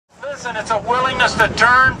and it's a willingness to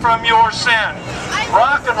turn from your sin.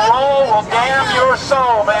 Rock and roll will damn your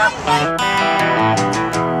soul, man.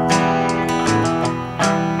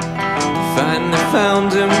 Finally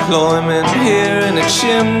found employment here in a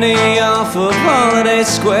chimney off of Holiday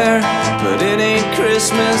Square, but it ain't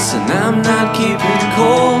Christmas and I'm not keeping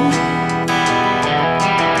cool.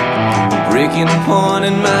 Breaking point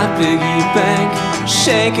in my piggy bank,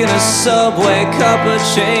 shaking a Subway cup of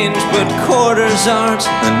change, but quarters aren't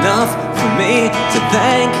enough for me to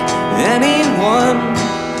thank anyone.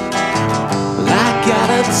 Well, I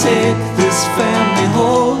gotta take this family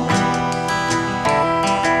home,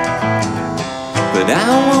 but I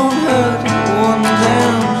won't hurt one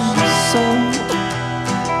damn soul.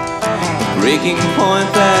 The breaking point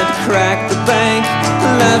that cracked the bank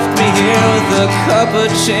left me here with a cup of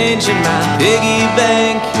change in my piggy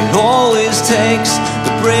bank. It always takes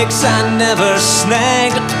the breaks I never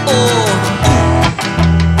snagged.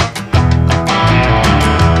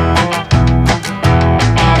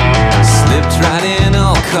 Slipped right in,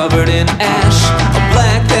 all covered in ash, a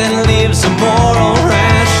black that leaves a moral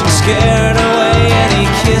rash, and scared away any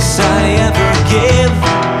kiss I ever gave.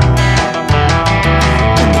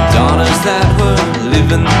 And the daughters that were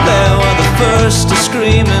living there were the first to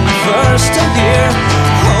scream and first to hear,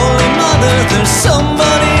 Holy Mother, there's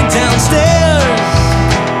somebody downstairs.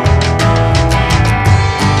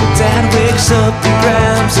 But Dad wakes up and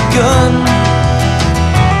grabs a gun,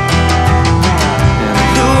 and a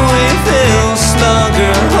Louisville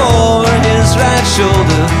slugger over his right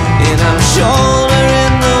shoulder, and I'm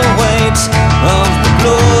shouldering the weight of the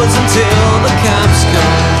blows until the cops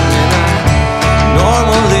come. And I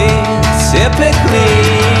normally, typically,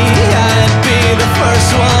 I'd be the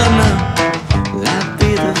first one. I'd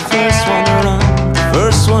be the first one to run, the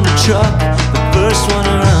first one to truck, the first one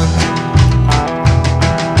to run.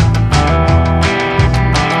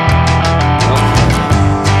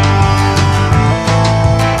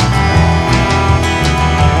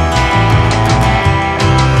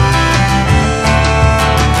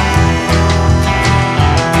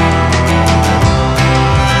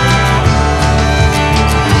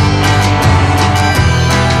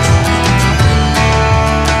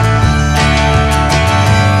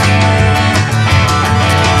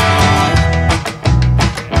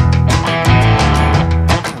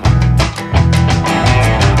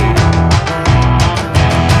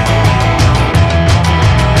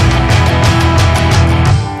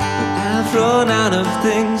 Out of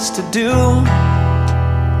things to do.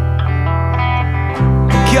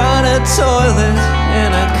 Got a toilet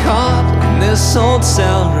and a cot in this old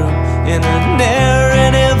cell room, and a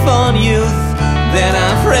narrative on youth that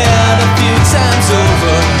I've read a few times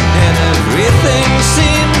over, and everything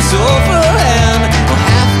seems over, and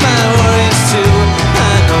half my worries too.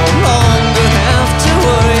 I no longer have to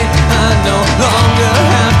worry, I no longer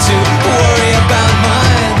have to worry about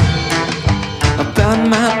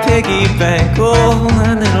my piggy bank. Oh,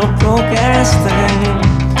 that little broke ass thing.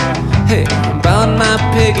 Hey, about my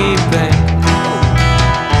piggy bank.